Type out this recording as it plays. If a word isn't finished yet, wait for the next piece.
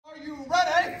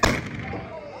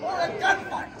Or a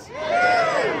gunfight?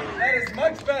 That is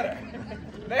much better.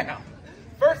 Now,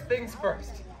 first things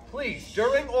first. Please,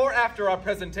 during or after our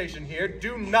presentation here,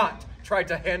 do not try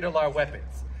to handle our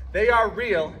weapons. They are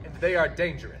real and they are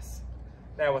dangerous.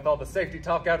 Now, with all the safety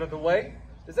talk out of the way,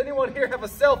 does anyone here have a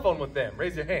cell phone with them?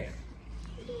 Raise your hand.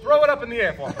 Throw it up in the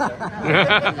air for me,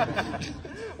 sir.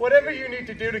 Whatever you need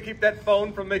to do to keep that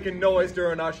phone from making noise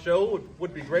during our show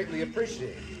would be greatly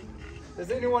appreciated.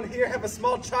 Does anyone here have a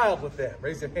small child with them?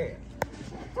 Raise your hand.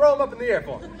 Throw them up in the air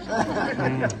for me.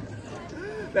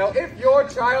 Now, if your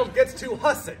child gets to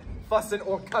fussing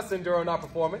or cussing during our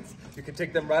performance, you can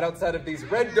take them right outside of these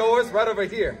red doors right over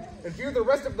here and view the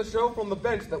rest of the show from the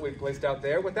bench that we've placed out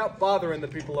there without bothering the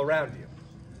people around you.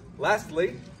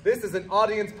 Lastly, this is an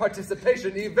audience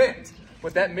participation event.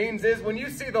 What that means is when you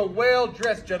see the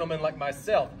well-dressed gentlemen like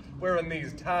myself wearing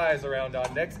these ties around our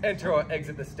necks enter or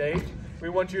exit the stage, we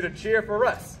want you to cheer for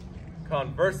us.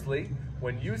 Conversely,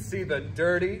 when you see the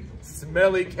dirty,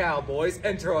 smelly cowboys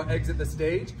enter or exit the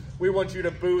stage, we want you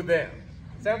to boo them.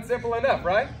 Sounds simple enough,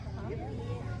 right?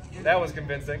 That was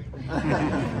convincing.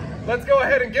 Let's go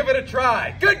ahead and give it a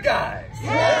try. Good guys.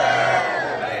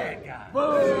 Yeah! Bad guys.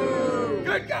 Boo!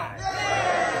 Good guys.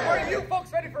 Yeah! Are you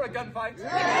folks ready for a gunfight?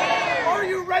 Yeah! Are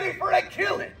you ready for a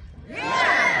killing?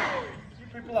 Yeah! You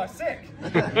people are sick.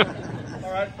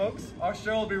 All right, folks, our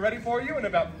show will be ready for you in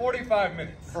about 45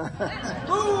 minutes.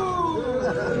 Boo!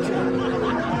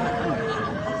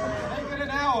 Make it an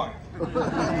hour.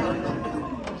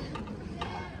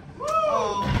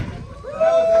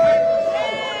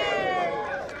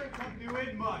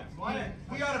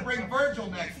 We ought to bring Virgil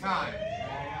next time.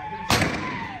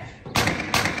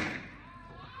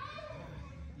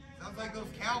 Sounds like those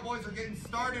cowboys are getting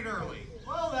started early.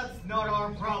 Well, that's not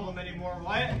our problem anymore,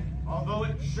 Wyatt. Although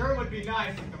it sure would be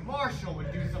nice if the marshal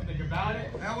would do something about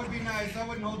it. That would be nice. I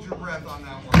wouldn't hold your breath on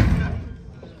that one.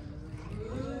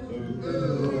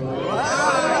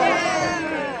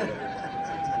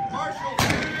 Marshal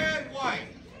and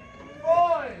White.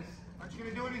 Boys! Aren't you going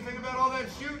to do anything about all that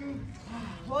shooting?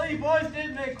 Well, you boys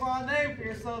did make quite a name for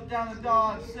yourself down in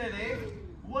Dodge City.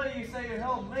 What do you say to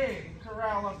help me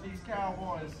corral up these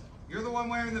cowboys? You're the one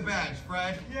wearing the badge,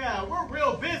 Fred. Yeah, we're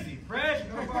real busy, Fred.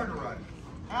 No far to run.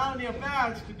 I don't need a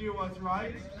badge to do what's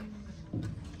right.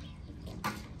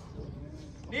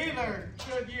 Neither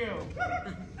should you.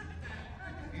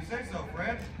 You say so,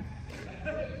 Fred.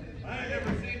 I ain't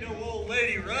never seen no old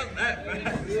lady run that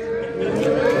fast.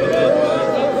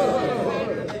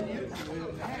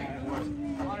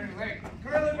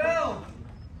 Curly Bill!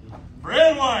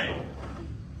 Fred White!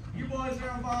 You boys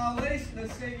are in violation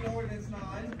of City Ordinance 9.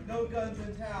 No guns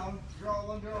in town. You're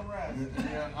all under arrest.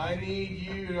 Yeah, I need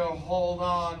you to hold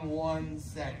on 1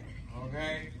 second,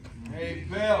 okay? Hey,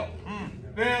 Bill.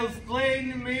 Bill,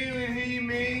 explain to me what he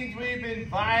means we've been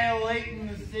violating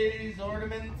the city's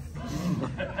ordinance.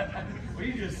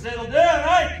 We just settled down,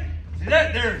 right? See,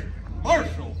 that there's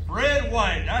Marshal Fred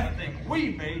White. I think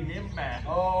we made him mad.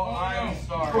 Oh, I'm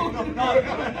sorry.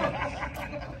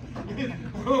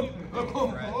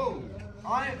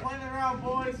 I ain't playing around,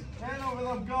 boys. Hand over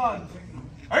them guns.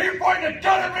 Are you pointing a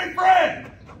gun at me,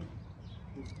 Fred?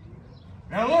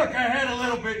 Now look, I had a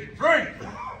little bit to drink.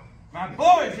 My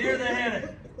boys here, they had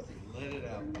it. Let it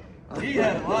out. He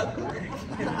had a lot to drink.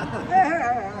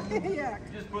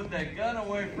 Just put that gun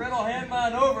away. Fred will hand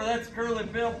mine over. That's Curly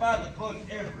Bill by the book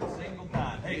every single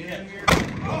time. Hey, get here.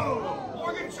 Oh,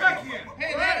 Morgan, check him.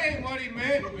 Hey, that ain't what he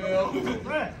meant, Bill.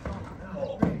 Fred.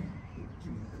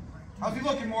 How's he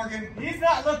looking, Morgan? He's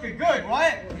not looking good,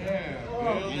 Wyatt. Yeah,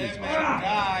 Bill, them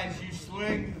guys you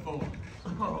swing for.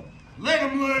 Let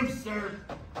him loose, sir.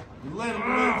 You let him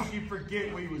loose, you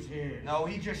forget we was here. No,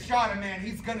 he just shot a man.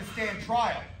 He's going to stand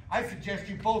trial. I suggest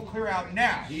you both clear out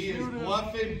now. He is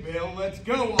bluffing, Bill. Let's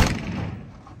go.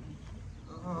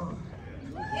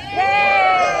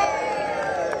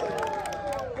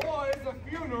 Boys, a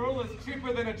funeral is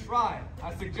cheaper than a trial.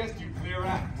 I suggest you clear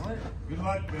out. What? Good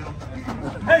luck, Bill.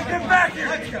 Hey, get back here.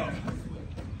 Let's go.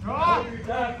 Drop!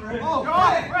 Oh,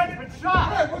 Drop! Fred's been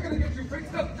shot! Fred, we're gonna get you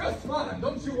fixed up just fine.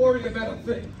 Don't you worry about a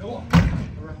thing. Go on.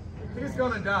 He's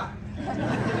gonna die.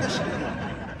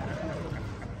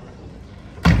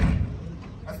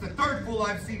 That's the third fool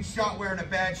I've seen shot wearing a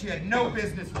badge he had no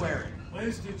business wearing.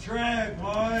 Wasted drag,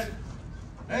 White.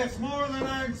 That's more than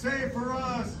I can say for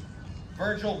us.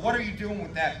 Virgil, what are you doing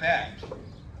with that badge?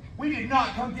 We did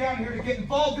not come down here to get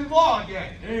involved in law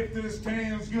again. If this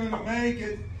town's gonna make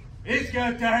it, it's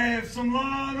got to have some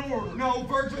law and order. No,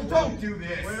 Virgil, don't do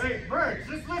this. Wait, Bird,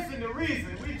 just listen to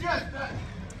reason. We just...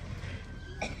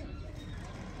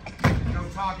 No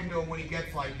talking to him when he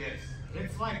gets like this.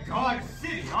 It's like Dodge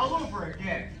City all over over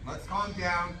again. Let's calm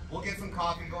down. We'll get some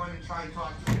coffee going and try and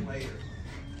talk to you later.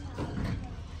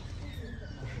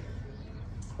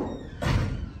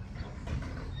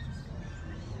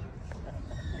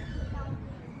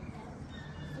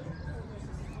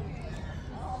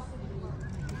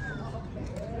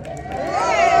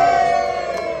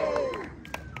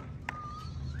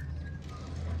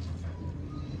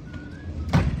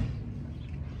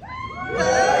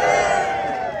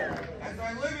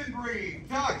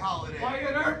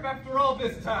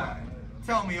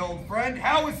 Tell me, old friend,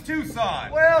 how was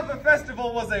Tucson? Well, the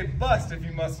festival was a bust, if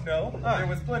you must know. There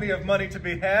was plenty of money to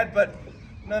be had, but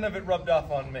none of it rubbed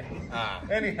off on me.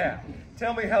 Anyhow,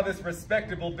 tell me how this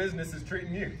respectable business is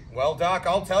treating you. Well, Doc,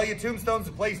 I'll tell you, Tombstone's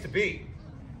the place to be.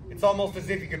 It's almost as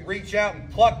if you could reach out and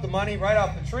pluck the money right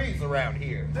off the trees around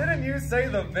here. Didn't you say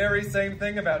the very same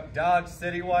thing about Dodge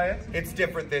City, Wyatt? It's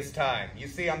different this time. You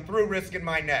see, I'm through risking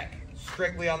my neck.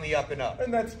 Strictly on the up and up.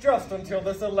 And that's just until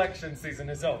this election season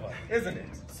is over, isn't it?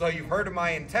 So you've heard of my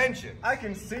intentions. I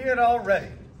can see it already.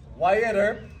 Wyatt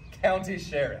Earp, County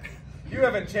Sheriff. You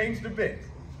haven't changed a bit.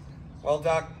 Well,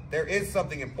 Doc, there is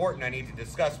something important I need to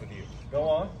discuss with you. Go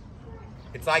on.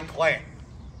 It's Ike Clank.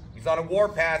 He's on a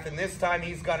warpath, and this time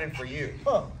he's gunning for you.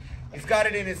 Huh. He's got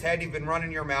it in his head you've been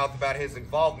running your mouth about his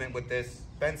involvement with this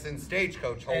Benson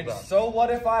stagecoach holdup. And so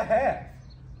what if I have?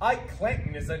 Ike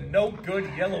Clanton is a no-good,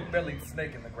 yellow-bellied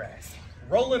snake in the grass.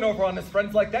 Rolling over on his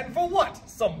friends like that, and for what?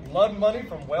 Some blood money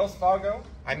from Wells Fargo?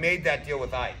 I made that deal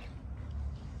with Ike.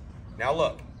 Now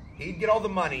look, he'd get all the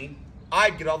money,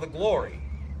 I'd get all the glory.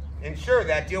 And sure,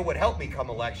 that deal would help me come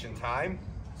election time.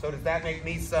 So does that make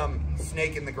me some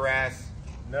snake in the grass?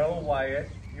 No, Wyatt.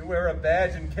 You wear a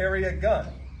badge and carry a gun.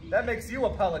 That makes you a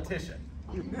politician.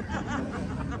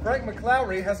 Frank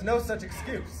McClowry has no such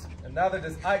excuse, and neither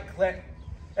does Ike Clanton.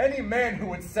 Any man who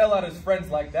would sell out his friends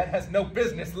like that has no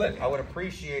business living. I would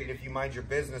appreciate it if you mind your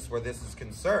business where this is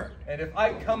concerned. And if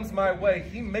Ike comes my way,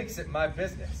 he makes it my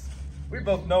business. We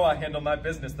both know I handle my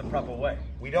business the proper way.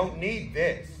 We don't need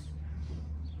this.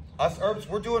 Us Earps,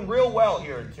 we're doing real well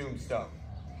here in Tombstone.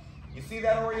 You see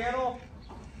that Oriental?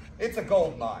 It's a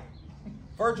gold mine.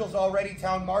 Virgil's already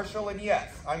town marshal, and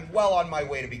yes, I'm well on my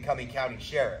way to becoming county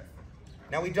sheriff.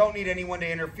 Now, we don't need anyone to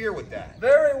interfere with that.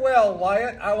 Very well,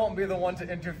 Wyatt. I won't be the one to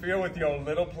interfere with your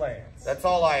little plans. That's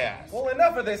all I ask. Well,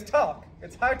 enough of this talk.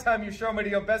 It's high time you show me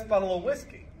your best bottle of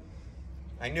whiskey.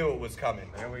 I knew it was coming.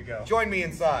 There we go. Join me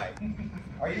inside.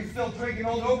 Are you still drinking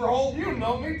Old Overholt? You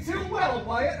know me too well,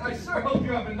 Wyatt. I sure hope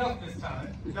you have enough this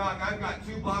time. Doc, I've got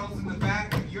 2 bottles in the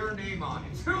back with your name on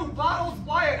it. 2 bottles?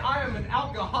 Wyatt, I am an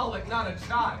alcoholic, not a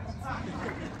child.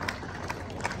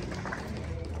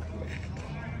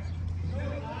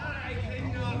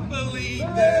 Believe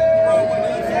that throwing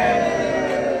us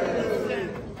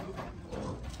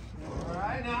All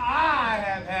right, now I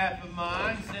have half of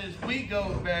mine. Says we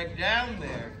go back down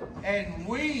there and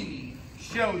we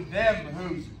show them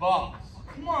who's boss.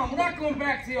 Come on, we're not going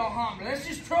back to your hombre. That's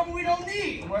just trouble we don't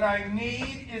need. What I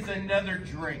need is another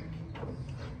drink.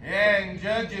 And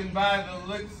judging by the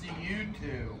looks of you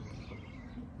two,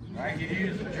 I could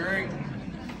use a drink.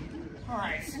 All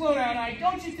right, slow down, Ike.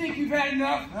 Don't you think you've had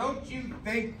enough? Don't you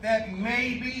think that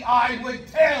maybe I would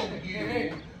tell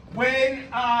you when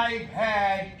I've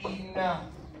had enough?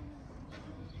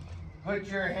 Put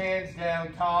your hands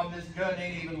down, Tom. This gun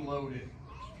ain't even loaded.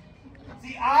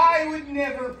 See, I would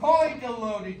never point a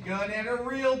loaded gun at a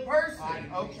real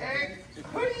person, okay?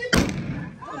 Who do you think?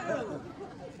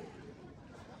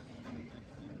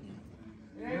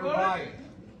 You're buying.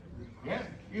 Yeah,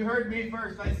 you heard me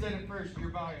first. I said it first. You're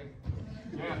buying.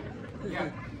 Yeah.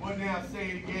 Well, now say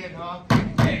it again, huh?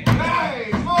 Hey,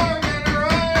 Morgan,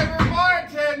 driver,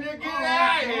 bartender, get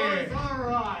out of here. All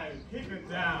right, keep it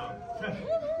down.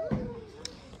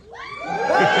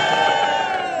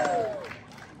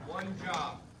 One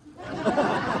job.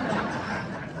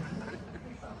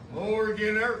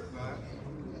 Morgan Earp, huh?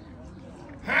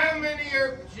 How many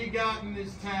Earps you got in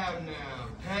this town now?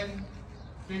 10?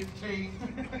 15?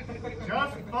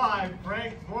 Just 5,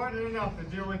 Frank. More than enough to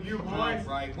deal with you boys.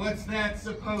 Right. What's that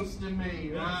supposed to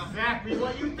mean, huh? Exactly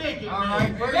what you think it All means.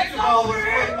 right, first Let's of all, go, let's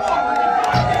Frank.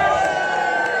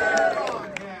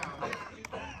 calm down.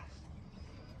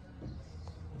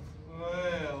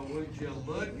 Well, would you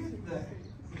look at that?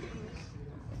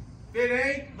 It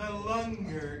ain't the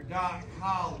Lunger Doc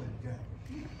Holiday.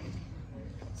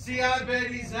 See, I bet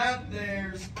he's out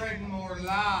there spreading more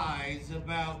lies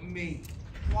about me.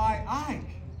 Why,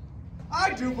 Ike,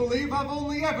 I do believe I've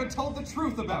only ever told the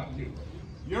truth about you.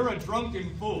 You're a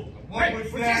drunken fool. What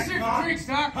was that? Just for drinks,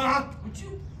 Doc. Huh? Would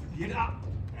you? Get up.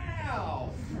 Ow.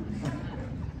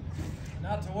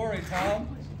 Not to worry, Tom.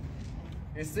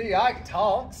 You see, Ike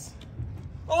talks.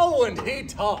 Oh, and he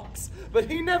talks. But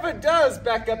he never does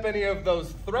back up any of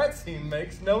those threats he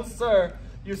makes. No, sir.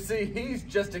 You see, he's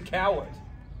just a coward.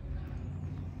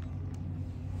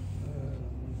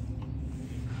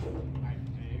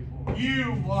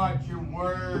 You watch your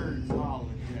words,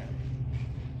 Holiday.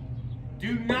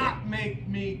 Do not make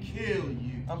me kill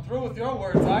you. I'm through with your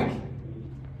words, Ike.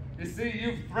 You see,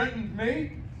 you've threatened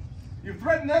me. You've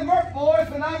threatened them Merc boys,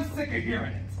 and I'm sick of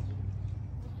hearing it.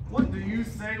 What do you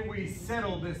say we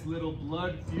settle this little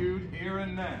blood feud here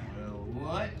and now? Well,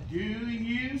 what do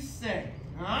you say,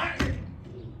 huh?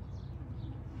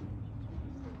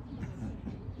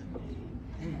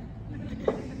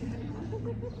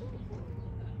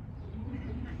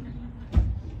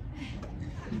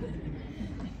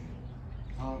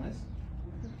 Thomas?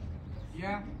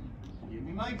 Yeah? Give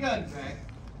me my gun back.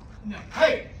 No.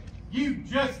 Hey! You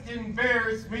just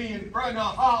embarrassed me in front of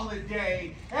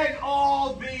Holiday and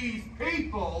all these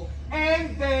people,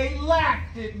 and they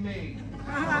laughed at me.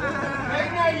 Hey,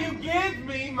 now you give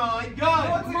me my gun.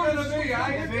 What's it gonna be,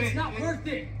 Ike? It's not worth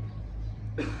it.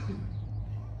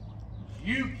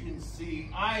 You can see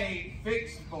I ain't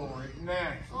fixed for it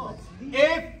now.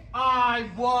 If I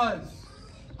was,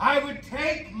 I would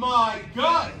take my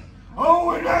gun.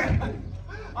 Oh, and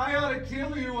I ought to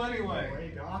kill you anyway.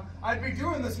 I'd be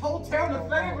doing this whole town a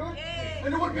favor,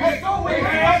 and it would be so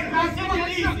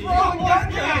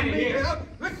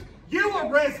You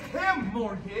arrest him,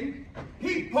 Morgan.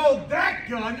 He pulled that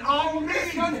gun on me.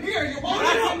 This gun here, you want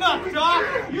That's it? enough,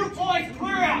 Doc! You boys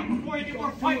clear out before you get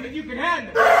more fight than you can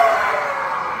handle.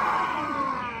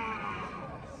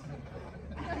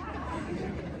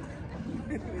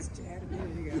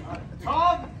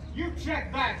 Tom, you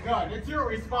check that gun. It's your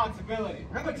responsibility.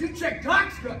 How about you check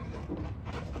Doc's gun?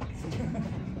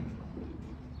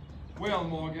 Well,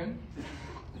 Morgan,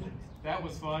 that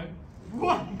was fun.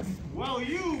 What? Well,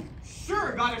 you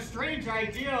sure got a strange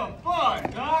idea of fun,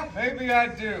 Doc. Maybe I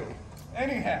do.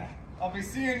 Anyhow, I'll be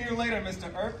seeing you later,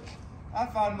 Mr. Earp. I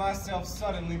found myself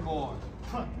suddenly bored.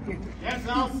 Guess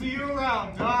I'll see you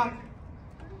around, Doc.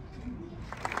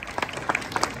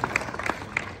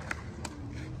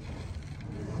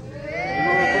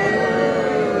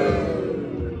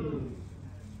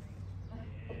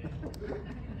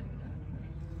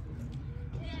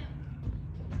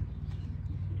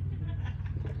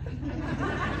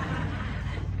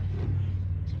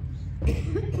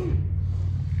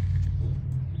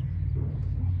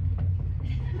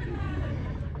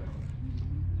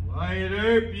 Wyatt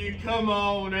Earp, you come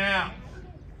on out.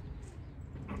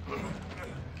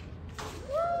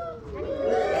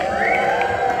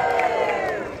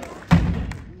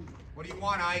 What do you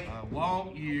want, Ike? I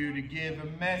want you to give a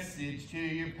message to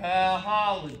your pal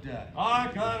Holiday.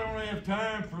 Ike, I don't have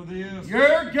time for this.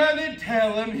 You're gonna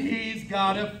tell him he's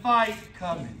got a fight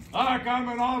coming. Ike, I'm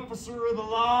an officer of the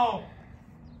law.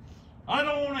 I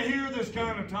don't want to hear this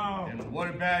kind of talk. And what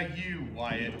about you,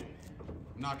 Wyatt?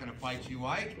 I'm not gonna fight you,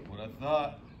 Ike. What I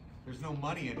thought. There's no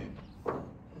money in it.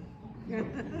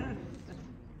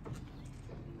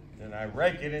 Then I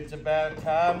reckon it's about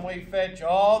time we fetch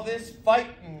all this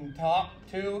fighting talk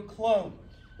to a close.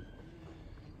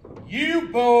 You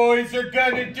boys are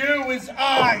gonna do as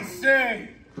I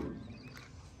say.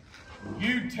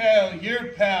 You tell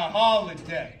your pal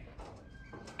Holiday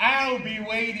I'll be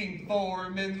waiting for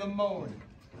him in the morning.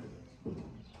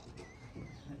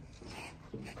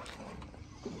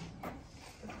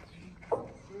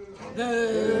 You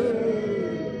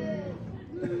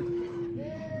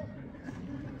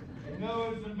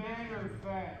know, as a matter of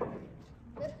fact,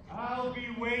 I'll be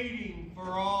waiting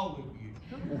for all of you.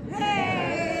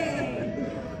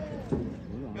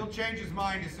 He'll change his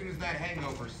mind as soon as that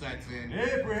hangover sets in.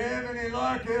 If we have any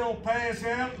luck, he'll pass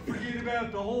out and forget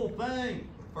about the whole thing.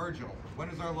 Virgil, when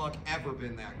has our luck ever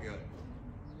been that good?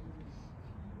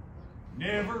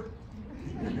 Never.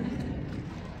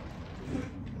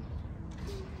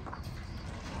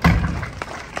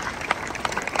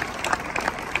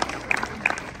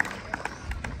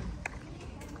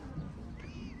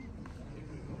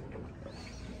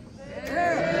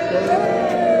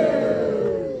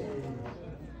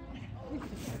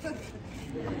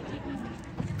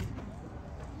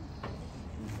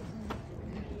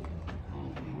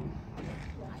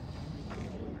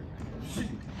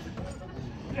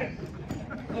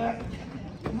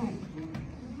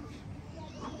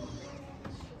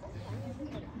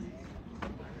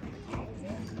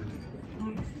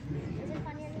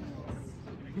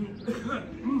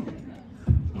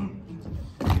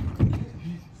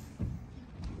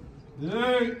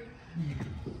 Hey,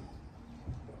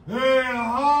 hey,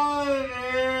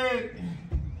 Holiday!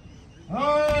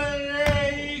 Holiday!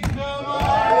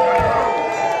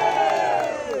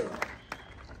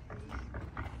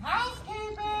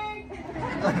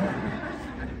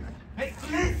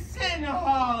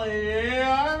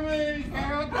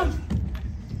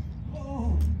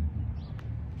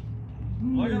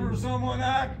 Looking for someone,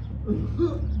 Ike?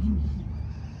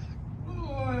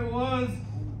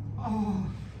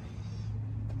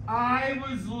 I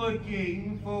was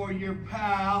looking for your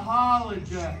pal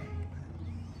Holiday.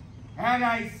 Had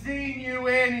I seen you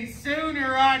any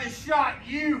sooner, I'd have shot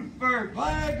you first.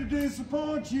 Glad to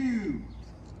disappoint you.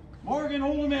 Morgan,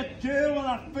 hold him at the tail while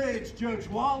I fetch Judge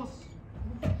Wallace.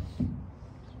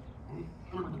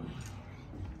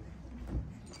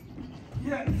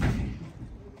 Yes.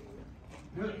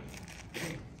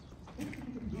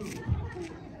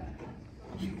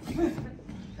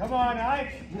 Come on,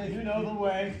 Ike. You know the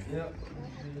way. Yep.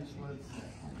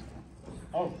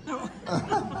 Oh.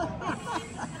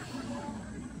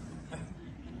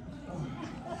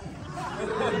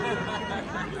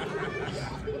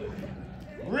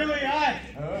 Really, Ike?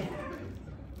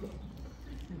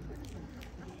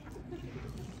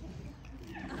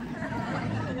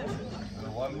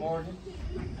 What, Morgan?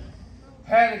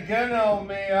 Had a gun on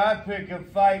me, I'd pick a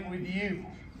fight with you.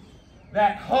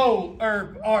 That whole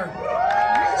herb art.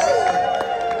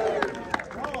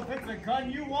 Well, if it's a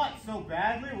gun you want so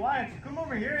badly, why don't you come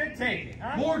over here and take it,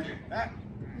 huh? Morgan!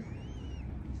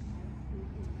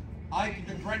 Ike has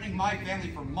been threatening my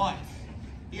family for months.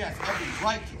 He has every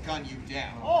right to gun you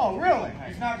down. Oh, really?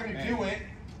 He's not going to do it,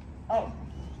 Oh.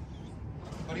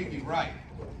 but he'd be right.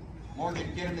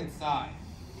 Morgan, get him inside.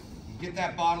 And get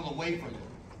that bottle away from him.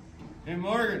 Hey,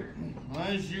 Morgan, why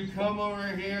don't you come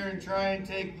over here and try and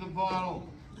take the bottle?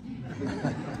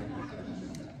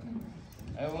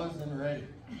 I wasn't ready.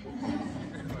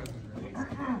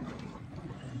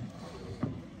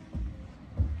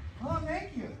 Oh,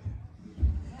 thank you.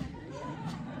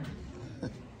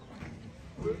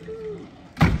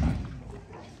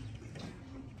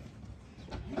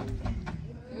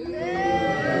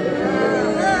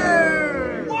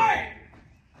 What?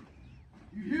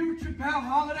 You hear what your pal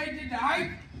Holiday did to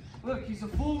Ike? Look, he's a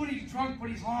fool when he's drunk, but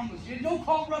he's harmless. You had no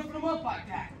call roughing him up like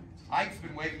that. Ike's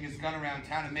been waving his gun around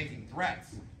town and making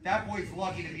threats. That boy's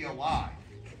lucky to be alive.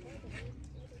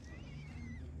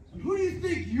 Who do you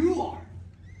think you are?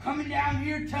 Coming down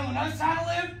here telling us how to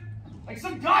live? Like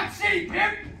some God City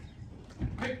pimp?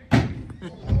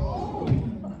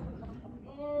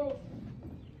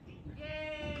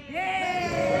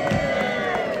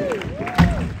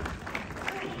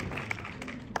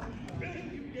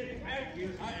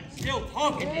 I'm still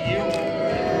talking to you.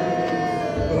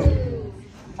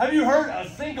 Have you heard a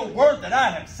single word that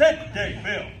I have said today,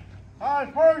 Bill?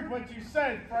 I've heard what you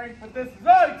said, Frank, but this is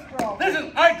Ike's problem. This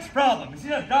is Ike's problem. You see,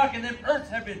 the doc and them Earths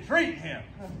have been treating him.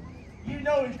 You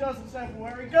know he doesn't say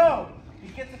where he go. He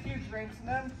gets a few drinks and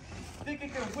then think he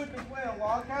can whip his way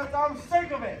along. I'm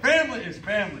sick of it. Family is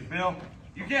family, Bill.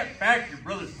 You can't back your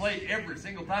brother's plate every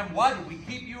single time. Why do we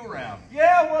keep you around?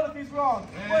 Yeah, what if he's wrong?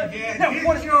 What if Get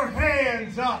he's your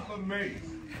hands off of me.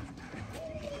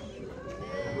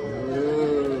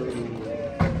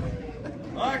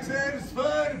 Ike said it's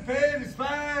fun and fed is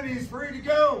fine, he's free to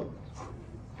go.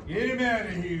 Get him out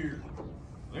of here.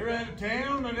 They're out of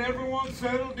town and everyone's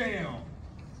settled down.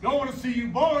 Don't want to see you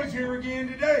boys here again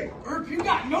today. Herb, you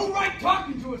got no right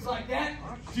talking to us like that.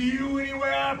 See you any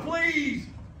way I please.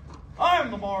 I'm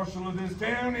the marshal of this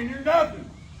town and you're nothing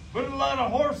but a lot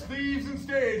of horse thieves and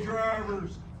stage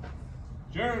drivers.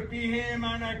 Sheriff Behan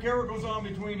might not care what goes on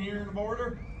between here and the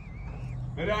border,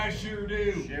 but I sure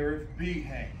do. Sheriff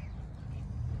Behan.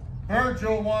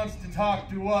 Virgil wants to talk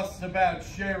to us about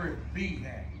Sheriff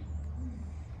Behan.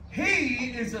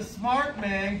 He is a smart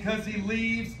man because he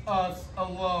leaves us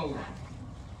alone.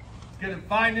 He's going to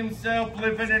find himself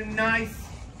living a nice,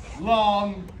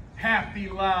 long, happy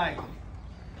life.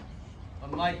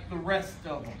 Unlike the rest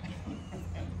of them.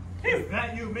 Is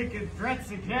that you making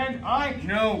threats again, Ike?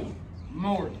 No,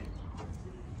 Morgan.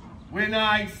 When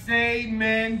I say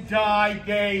men die,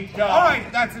 they die. All right,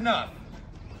 that's enough.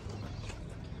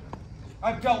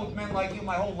 I've dealt with men like you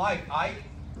my whole life, Ike.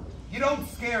 You don't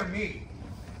scare me.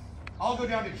 I'll go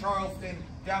down to Charleston,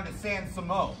 down to San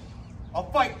Simone.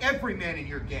 I'll fight every man in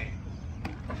your gang.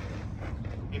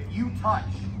 If you touch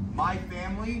my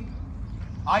family,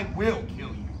 I will kill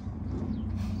you.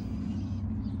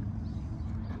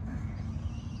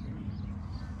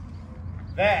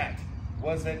 That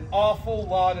was an awful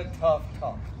lot of tough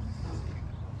talk.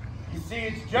 You see,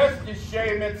 it's just a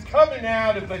shame it's coming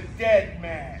out of a dead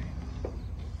man.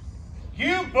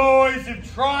 You boys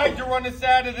have tried to run us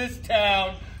out of this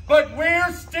town, but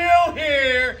we're still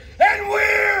here, and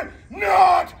we're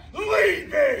not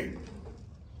leaving!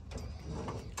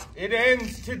 It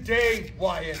ends today,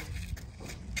 Wyatt.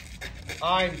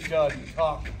 I'm done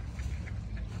talking.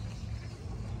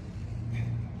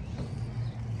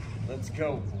 Let's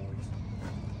go,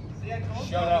 boys. See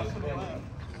Shut up, Billy.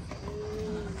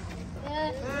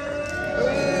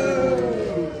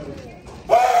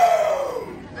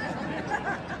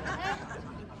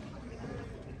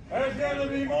 There's gonna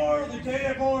be more of the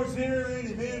cowboys here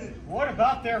any minute. What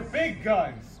about their big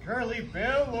guns? Curly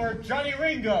Bill or Johnny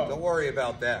Ringo? Don't worry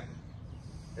about them.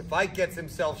 If Ike gets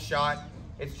himself shot,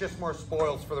 it's just more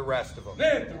spoils for the rest of them.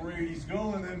 At the rate he's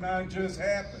going, that might just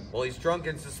happen. Well, he's drunk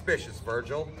and suspicious,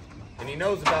 Virgil. And he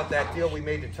knows about that deal we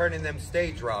made to turn in them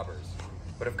stage robbers.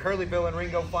 But if Curly Bill and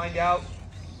Ringo find out,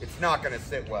 it's not gonna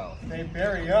sit well. They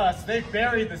bury us. They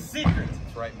bury the secret.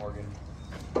 That's right, Morgan.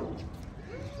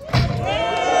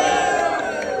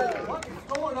 What is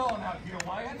going on out here,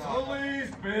 Wyatt?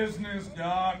 Police business,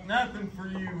 Doc. Nothing for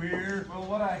you here. Well,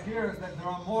 what I hear is that there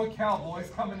are more cowboys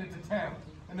coming into town,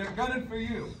 and they're gunning for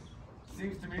you.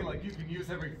 Seems to me like you can use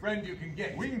every friend you can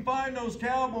get. We can find those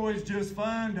cowboys just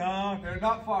fine, Doc. They're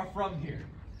not far from here.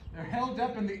 They're held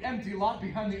up in the empty lot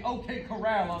behind the OK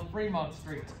Corral on Fremont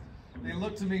Street. They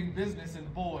look to mean business,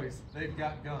 and boys, they've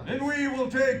got guns. And we will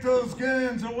take those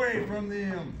guns away from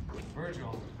them.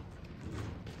 Virgil.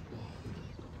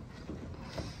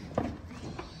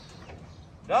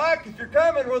 Doc, if you're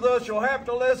coming with us, you'll have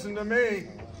to listen to me.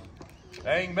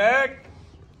 Hang back.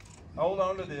 Hold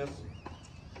on to this.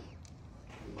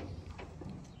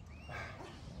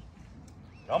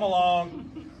 Come along.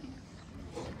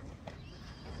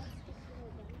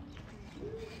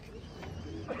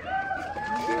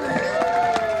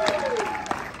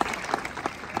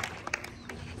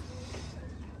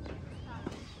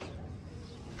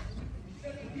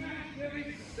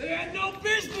 They had no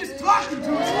business talking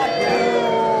to us like that.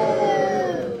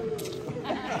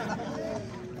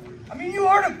 I mean, you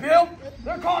heard it, Bill.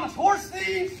 They're calling us horse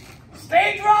thieves,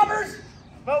 stage robbers.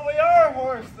 But we are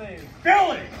horse thieves.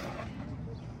 Billy!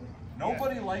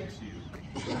 Nobody likes you.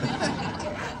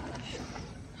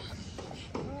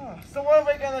 So what are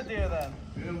we gonna do then?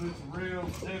 Bill, it's real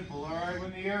simple, all right?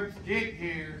 When the Earps get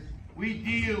here, we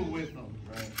deal with them.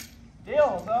 Right.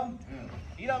 Deal with them? Yeah.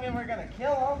 You don't mean we're gonna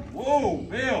kill them? Whoa,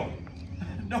 Bill.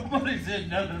 Nobody said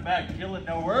nothing about killing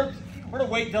no herbs. We're gonna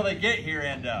wait till they get here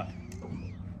and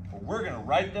we're gonna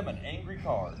write them an angry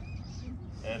card.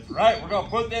 That's right, we're gonna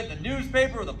put that in the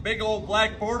newspaper with a big old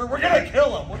black border. We're gonna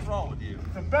kill them. What's wrong with you?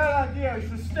 It's a bad idea. We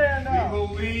should stand up. We will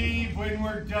leave when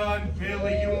we're done,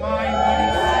 Billy. You mind what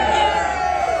you say?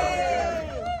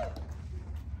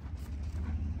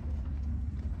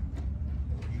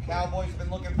 You cowboys been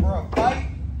looking for a fight?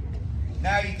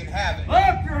 Now you can have it.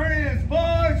 Up your hands,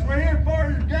 boys! We're here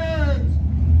for your guns!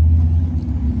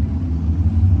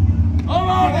 Hold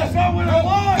on, that's not what I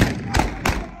want!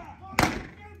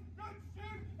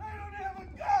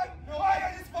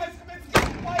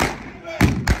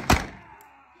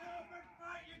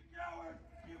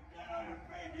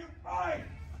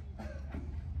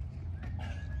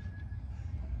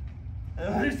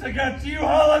 At least I got you,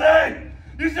 Holiday!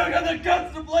 You still got the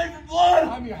guts to play for blood!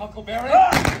 I'm your huckleberry.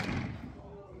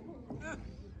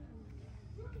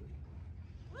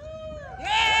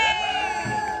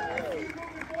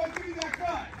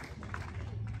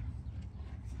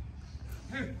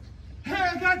 Hey,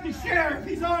 I got the sheriff.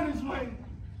 He's on his way.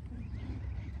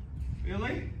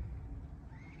 Billy?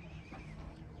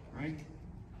 Right?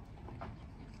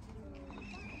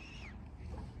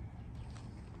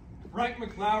 Frank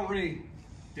McLowry,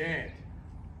 dead.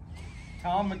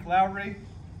 Tom McLowry,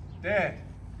 dead.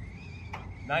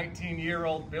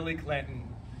 19-year-old Billy Clinton,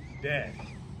 dead.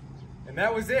 And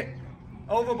that was it.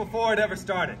 Over before it ever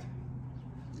started.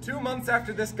 2 months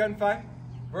after this gunfight,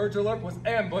 Virgil Earp was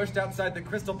ambushed outside the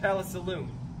Crystal Palace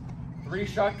Saloon. 3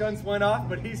 shotguns went off,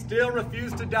 but he still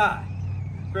refused to die.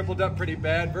 Crippled up pretty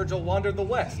bad, Virgil wandered the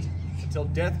West until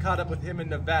death caught up with him in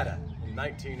Nevada in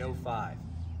 1905.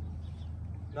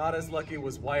 Not as lucky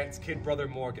was Wyatt's kid brother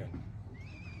Morgan.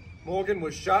 Morgan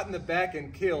was shot in the back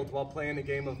and killed while playing a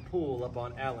game of pool up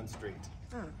on Allen Street.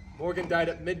 Morgan died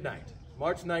at midnight,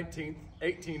 March 19th,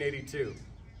 1882.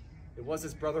 It was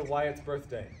his brother Wyatt's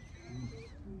birthday.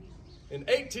 In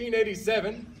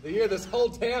 1887, the year this whole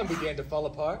town began to fall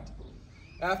apart,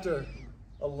 after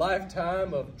a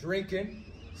lifetime of drinking,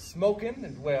 smoking,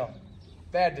 and, well,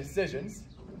 bad decisions,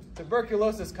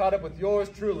 tuberculosis caught up with yours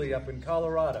truly up in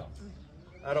Colorado.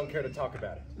 I don't care to talk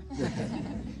about it.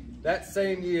 That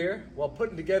same year, while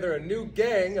putting together a new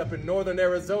gang up in northern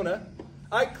Arizona,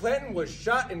 Ike Clinton was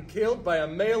shot and killed by a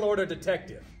mail-order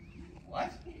detective.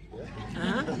 What?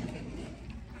 Yeah.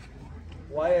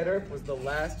 Wyatt Earp was the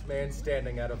last man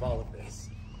standing out of all of this.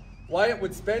 Wyatt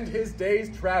would spend his days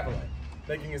traveling,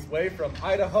 making his way from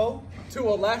Idaho to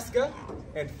Alaska,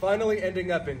 and finally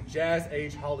ending up in Jazz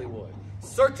Age Hollywood,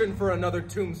 searching for another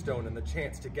tombstone and the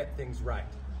chance to get things right.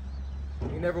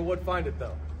 He never would find it,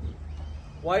 though.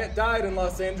 Wyatt died in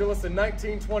Los Angeles in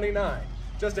 1929,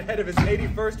 just ahead of his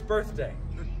 81st birthday.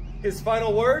 His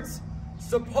final words?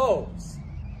 Suppose.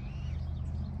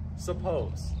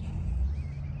 Suppose.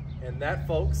 And that,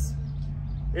 folks,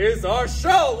 is our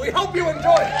show. We hope you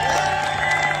enjoy it.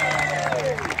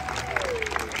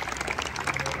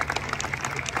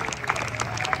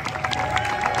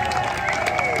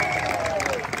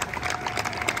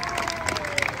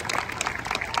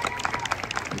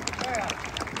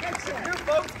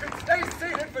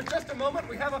 Moment,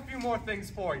 we have a few more things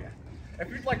for you. If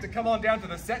you'd like to come on down to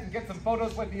the set and get some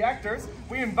photos with the actors,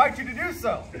 we invite you to do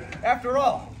so. After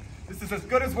all, this is as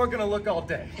good as we're going to look all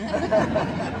day.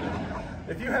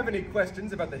 If you have any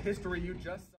questions about the history you just saw,